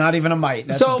what? It's not even a might.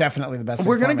 That's definitely the best thing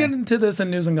we're going to get into this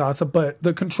in news and gossip, but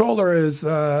the controller is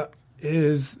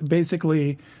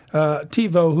basically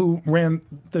TiVo, who ran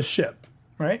the ship,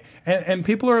 right? And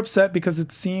people are upset because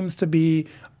it seems to be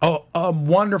a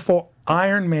wonderful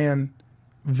Iron Man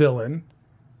villain,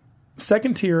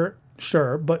 second tier,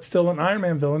 sure, but still an Iron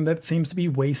Man villain that seems to be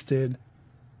wasted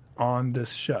on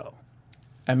this show.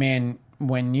 I mean,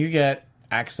 when you get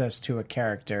access to a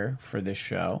character for this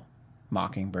show,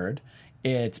 Mockingbird,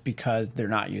 it's because they're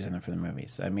not using them for the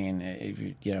movies. I mean, if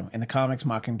in the comics,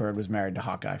 Mockingbird was married to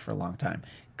Hawkeye for a long time.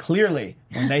 Clearly,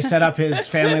 when they set up his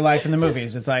family life in the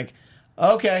movies, it's like,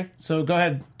 okay, so go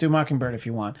ahead, do Mockingbird if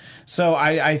you want. So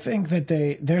I think that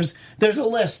there's a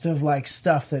list of like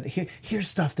stuff that here's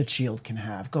stuff that S.H.I.E.L.D. can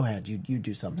have. Go ahead, you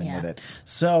do something with it.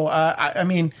 So I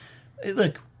mean,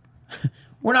 look,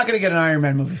 we're not going to get an Iron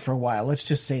Man movie for a while. Let's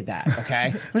just say that,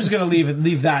 okay? I'm just going to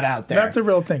leave that out there. That's a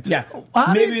real thing. Yeah,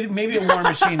 maybe a War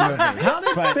Machine movie. How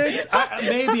did Fitz?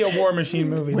 Maybe a War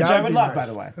Machine movie, which I would love, by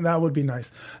the way. That would be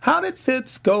nice. How did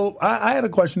Fitz go? I had a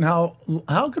question. How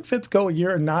could Fitz go a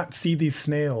year and not see these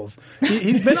snails?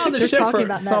 He's been on the ship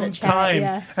for some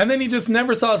time, and then he just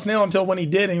never saw a snail until when he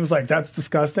did, and he was like, "That's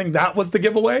disgusting." That was the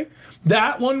giveaway.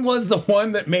 That one was the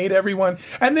one that made everyone.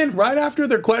 And then right after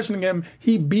they're questioning him,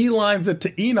 he beelines it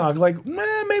to Enoch, like,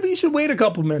 maybe you should wait a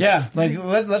couple minutes. Yeah, like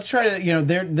let's try to,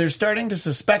 they're starting to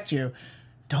suspect you.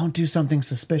 Don't do something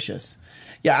suspicious.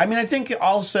 Yeah, I mean, I think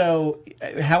also,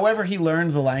 however he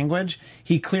learned the language,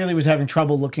 he clearly was having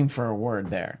trouble looking for a word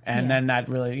there. And then that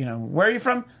really, where are you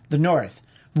from? The North.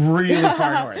 Really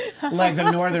far north, like the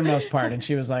northernmost part. And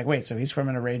she was like, wait, so he's from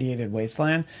an irradiated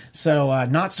wasteland? So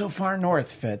not so far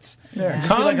north, Fitz. Yeah.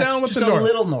 Calm down with the north. Just a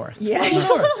little north. Yeah.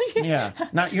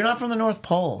 You're not from the North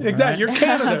Pole. Exactly. Right? You're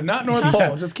Canada, not North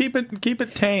Pole. Just keep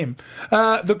it tame.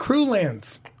 The crew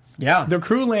lands. Yeah. The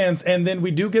crew lands, and then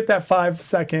we do get that 5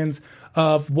 seconds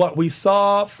of what we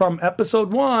saw from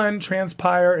episode 1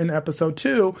 transpire in episode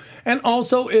 2, and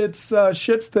also it's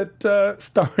ships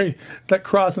that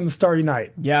cross in the Starry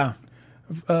Night. Yeah.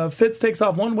 Fitz takes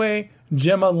off one way,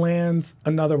 Gemma lands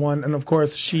another one, and of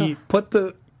course she put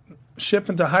the ship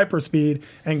into hyperspeed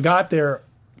and got there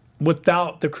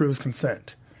without the crew's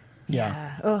consent.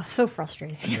 Yeah. Oh, so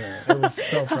frustrating. Yeah, it was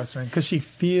so frustrating because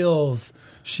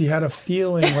she had a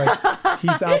feeling like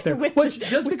he's out there.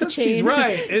 Just because she's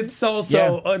right, it's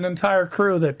also an entire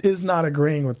crew that is not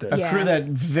agreeing with this. A crew that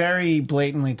very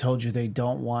blatantly told you they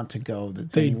don't want to go.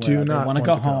 They do not want to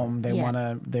go home. They want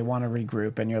to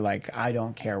regroup. And you're like, I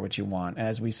don't care what you want. And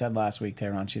as we said last week,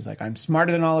 Tehran, she's like, I'm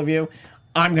smarter than all of you.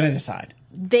 I'm going to decide.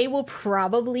 They will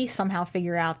probably somehow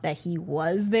figure out that he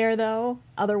was there, though.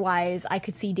 Otherwise, I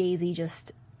could see Daisy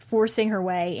just forcing her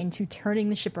way into turning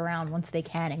the ship around once they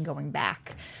can and going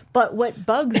back. But what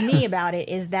bugs me about it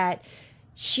is that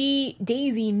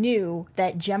Daisy knew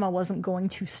that Gemma wasn't going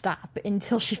to stop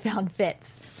until she found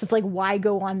Fitz. So it's like, why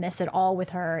go on this at all with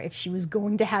her if she was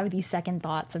going to have these second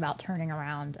thoughts about turning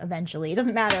around eventually? It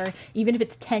doesn't matter, even if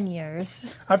it's 10 years.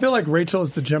 I feel like Rachel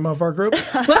is the Gemma of our group.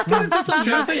 Let's get into some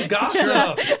news and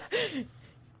gossip.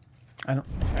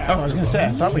 I was going to say, I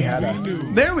thought we had a...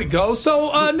 There we go.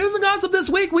 So, news and gossip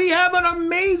this week, we have an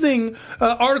amazing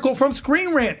article from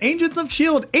Screen Rant. Agents of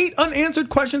S.H.I.E.L.D., 8 unanswered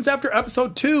questions after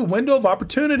episode 2, Window of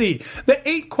Opportunity. The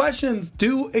 8 questions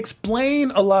do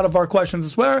explain a lot of our questions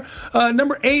as well.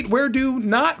 Number 8, where do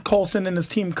not Coulson and his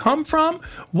team come from?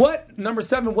 Number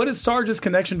 7, what is Sarge's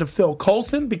connection to Phil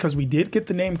Coulson? Because we did get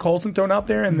the name Coulson thrown out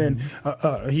there, and then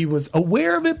he was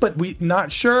aware of it, but we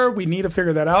not sure. We need to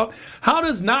figure that out. How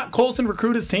does not Coulson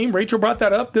recruit his team? Rachel brought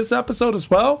that up this episode as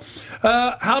well.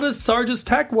 How does Sarge's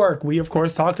tech work? We, of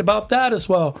course, talked about that as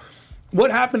well. What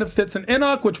happened to Fitz and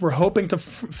Enoch, which we're hoping to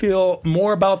feel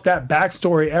more about that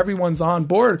backstory. Everyone's on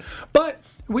board. But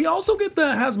we also get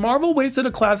has Marvel wasted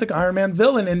a classic Iron Man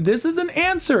villain? And this is an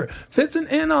answer. Fitz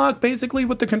and Enoch basically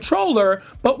with the controller,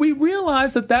 but we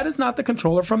realize that is not the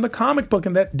controller from the comic book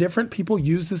and that different people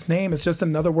use this name. It's just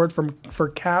another word for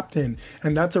captain,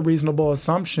 and that's a reasonable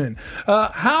assumption.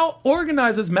 How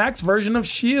organized is Mac's version of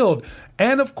S.H.I.E.L.D.?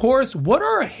 And of course, what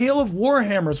are a hail of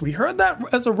Warhammers? We heard that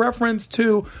as a reference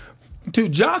to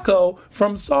Jocko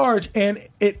from Sarge, and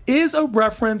it is a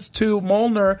reference to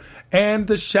Mjolnir and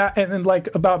and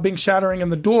about being shattering in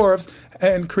the dwarves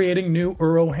and creating new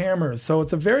Uro hammers. So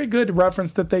it's a very good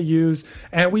reference that they use,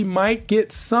 and we might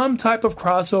get some type of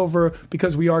crossover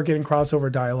because we are getting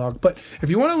crossover dialogue. But if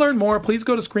you want to learn more, please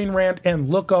go to Screen Rant and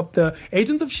look up the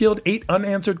Agents of S.H.I.E.L.D. 8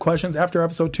 unanswered questions after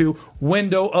episode 2,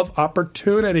 Window of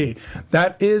Opportunity.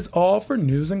 That is all for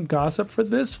news and gossip for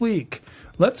this week.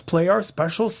 Let's play our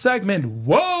special segment,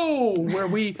 Whoa, where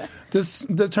we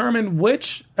determine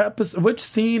which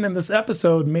scene in this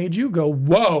episode made you go,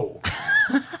 whoa.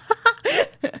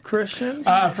 Christian?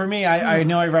 For me, I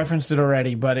know I referenced it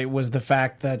already, but it was the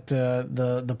fact that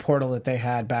the portal that they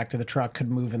had back to the truck could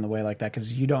move in the way like that,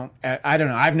 because I don't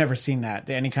know, I've never seen that.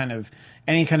 Any kind of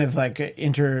like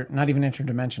not even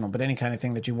interdimensional, but any kind of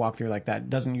thing that you walk through like that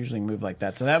doesn't usually move like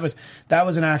that. So that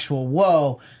was an actual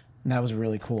whoa, and that was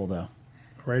really cool though.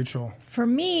 Rachel. For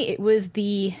me, it was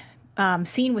the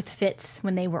scene with Fitz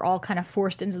when they were all kind of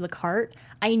forced into the cart.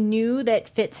 I knew that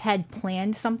Fitz had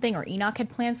planned something, or Enoch had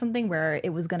planned something where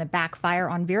it was going to backfire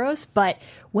on Viros, but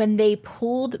when they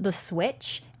pulled the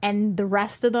switch and the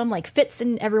rest of them, like Fitz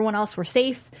and everyone else, were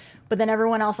safe, but then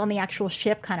everyone else on the actual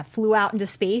ship kind of flew out into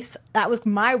space. That was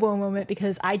my whoa moment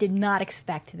because I did not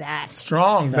expect that.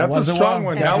 Strong. That's a strong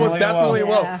one. That was definitely a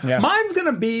whoa. Yeah. Mine's going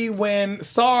to be when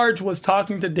Sarge was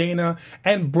talking to Dana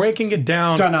and breaking it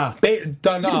down. Dana.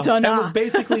 And was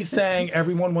basically saying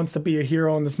everyone wants to be a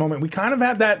hero in this moment. We kind of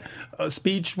had that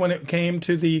speech when it came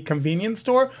to the convenience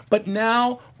store, but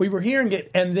now we were hearing it,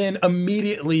 and then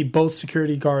immediately both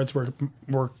security guards were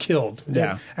killed.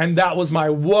 Yeah. And that was my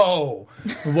whoa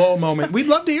moment. We'd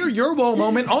love to hear your whoa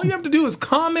moment. All you have to do is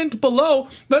comment below.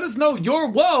 Let us know your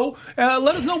whoa.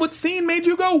 Let us know what scene made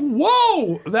you go,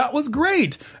 whoa, that was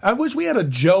great. I wish we had a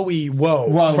Joey whoa.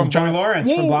 Whoa, from Joey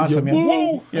Lawrence from Blossom. Yeah,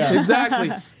 whoa. Yeah.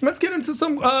 Exactly. Let's get into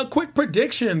some quick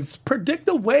predictions. Predict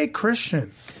away,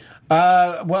 Christian.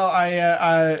 Well,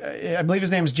 I believe his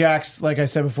name's Jax, like I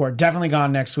said before. Definitely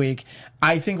gone next week.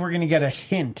 I think we're going to get a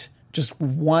hint, just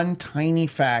one tiny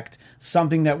fact,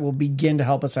 something that will begin to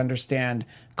help us understand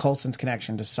Coulson's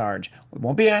connection to Sarge. It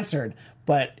won't be answered,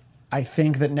 but I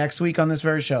think that next week on this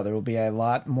very show, there will be a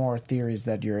lot more theories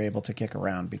that you're able to kick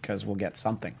around because we'll get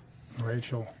something.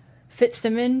 Rachel.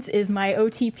 Fitzsimmons is my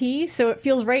OTP, so it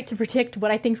feels right to predict what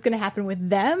I think is going to happen with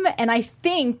them. And I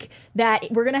think that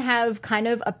we're going to have kind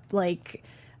of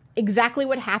exactly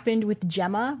what happened with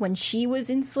Gemma when she was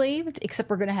enslaved, except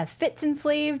we're going to have Fitz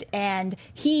enslaved, and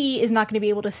he is not going to be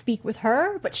able to speak with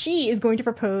her, but she is going to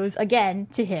propose again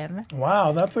to him.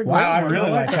 Wow, that's a great Wow, I one.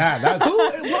 really like that.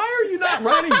 Why are you not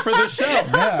writing for this show?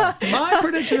 Yeah. My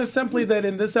prediction is simply that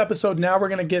in this episode now we're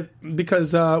going to get,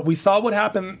 because we saw what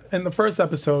happened in the first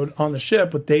episode on the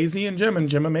ship with Daisy and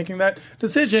Gemma making that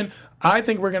decision. I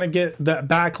think we're going to get that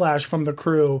backlash from the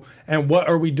crew and what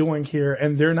are we doing here,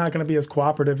 and they're not going to be as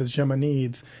cooperative as Gemma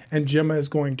needs, and Gemma is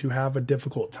going to have a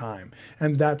difficult time,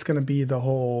 and that's going to be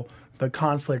the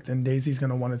conflict, and Daisy's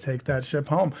going to want to take that ship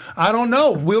home. I don't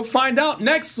know. We'll find out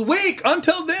next week.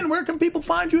 Until then, where can people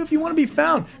find you if you want to be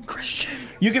found? Christian.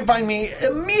 You can find me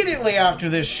immediately after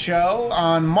this show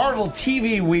on Marvel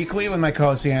TV Weekly with my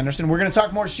co-host Anderson. We're going to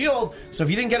talk more S.H.I.E.L.D., so if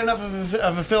you didn't get enough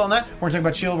of a fill on that, we're going to talk about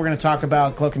S.H.I.E.L.D., we're going to talk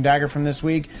about Cloak and Dagger from this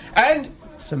week, and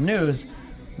some news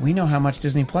we know how much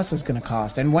Disney Plus is going to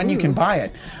cost and when you can buy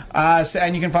it.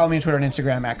 And you can follow me on Twitter and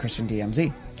Instagram at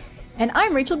ChristianDMZ. And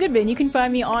I'm Rachel Goodman. You can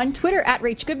find me on Twitter at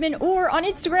Rach Goodman or on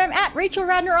Instagram at Rachel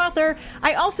Radner Author.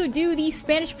 I also do the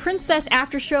Spanish Princess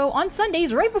after show on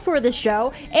Sundays right before this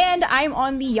show, and I'm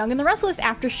on the Young and the Restless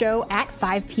after show at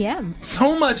 5 p.m.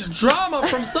 So much drama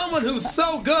from someone who's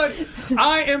so good.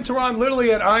 I am Tehran,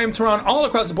 literally at I am Tehran all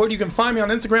across the board. You can find me on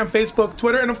Instagram, Facebook,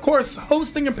 Twitter, and of course,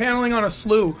 hosting and paneling on a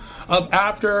slew of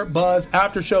After Buzz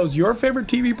after shows. Your favorite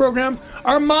TV programs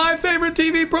are my favorite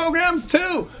TV programs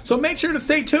too. So make sure to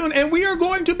stay tuned. And we are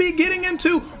going to be getting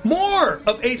into more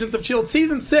of Agents of S.H.I.E.L.D.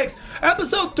 Season 6,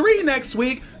 Episode 3 next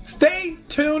week. Stay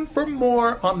tuned for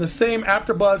more on the same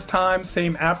AfterBuzz time,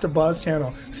 same AfterBuzz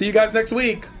channel. See you guys next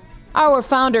week. Our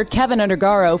founder, Kevin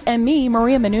Undergaro, and me,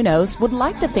 Maria Menounos, would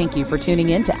like to thank you for tuning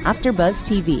in to AfterBuzz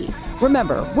TV.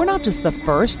 Remember, we're not just the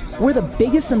first, we're the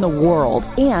biggest in the world,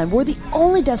 and we're the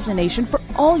only destination for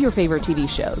all your favorite TV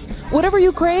shows. Whatever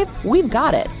you crave, we've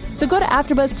got it. So go to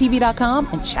AfterBuzzTV.com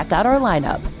and check out our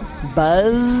lineup.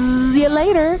 Buzz you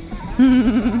later.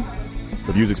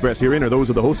 The views expressed herein are those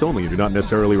of the hosts only and do not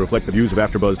necessarily reflect the views of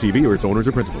AfterBuzz TV or its owners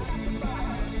or principals.